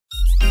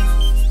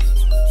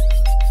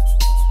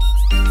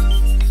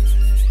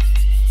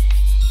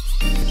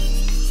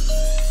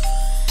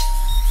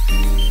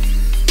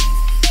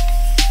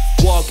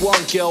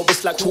girl,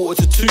 it's like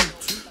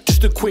 1:45.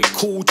 Just a quick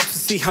call just to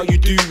see how you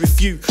do.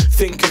 If you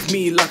think of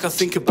me like I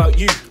think about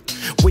you.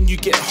 When you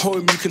get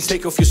home, you can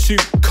take off your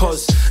suit.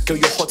 Cause, girl,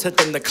 you're hotter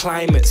than the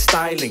climate.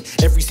 Styling,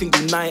 every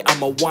single night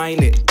I'ma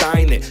wine it,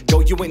 dine it.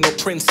 Girl, you ain't no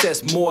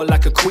princess, more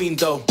like a queen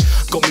though.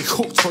 Got me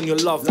hooked on your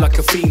love like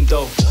a fiend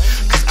though.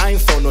 Cause I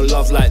ain't felt no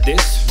love like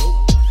this.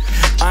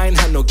 I ain't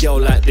had no girl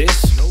like this.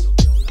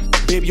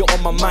 Babe, you're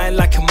on my mind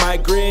like a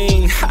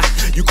migraine.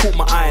 You caught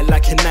my eye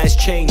like a nice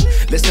chain.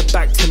 Let's head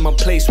back to my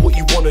place, what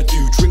you wanna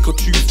do? Drink or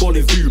two,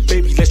 volley-view.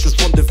 Baby, let's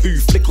just rendezvous.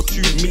 Flick or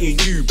two, me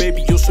and you.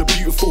 Baby, you're so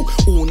beautiful.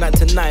 All night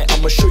tonight,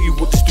 I'ma show you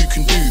what this dude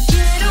can do.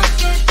 Quiero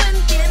que tú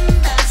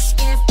entiendas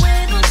que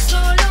puedo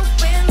solo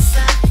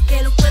pensar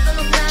que lo puedo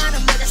lograr,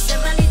 voy a hacer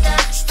realidad.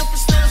 Esto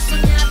pues puedo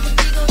soñar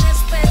contigo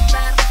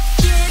despertar.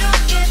 Quiero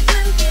que tú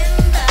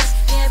entiendas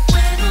que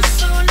puedo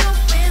solo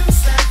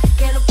pensar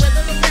que lo puedo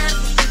lograr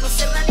contigo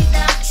hacer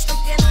realidad. Esto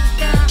que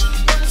nunca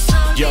vamos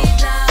a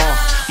olvidar.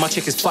 My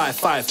chick is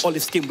 5'5",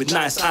 olive skin with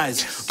nice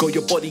eyes. Girl,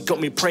 your body got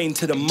me praying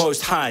to the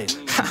most high.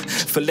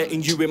 For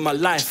letting you in my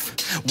life.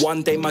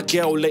 One day my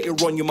girl, later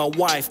on you're my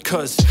wife.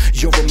 Cause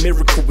you're a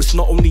miracle, it's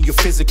not only your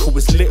physical,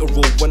 it's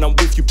literal. When I'm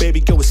with you,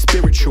 baby girl, it's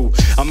spiritual.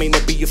 I may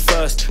not be your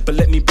first, but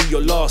let me be your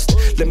last.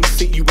 Let me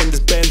sit you in this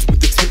Benz with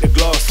the tinted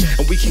glass.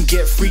 And we can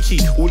get freaky,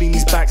 all in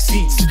these back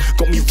seats.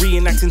 Got me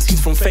reenacting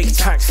scenes from Fake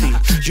Taxi.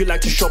 You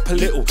like to shop a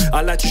little,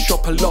 I like to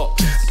shop a lot.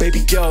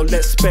 Baby girl,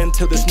 let's spend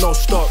till there's no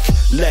stock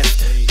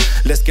left.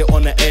 Let's get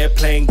on the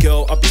airplane,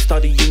 girl. I'll be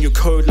studying your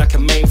code like a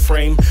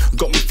mainframe.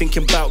 Got me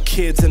thinking about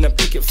kids and a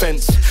picket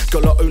fence.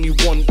 Girl, I only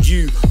want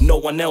you, no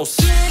one else.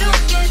 Quiero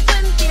que tú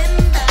entiendas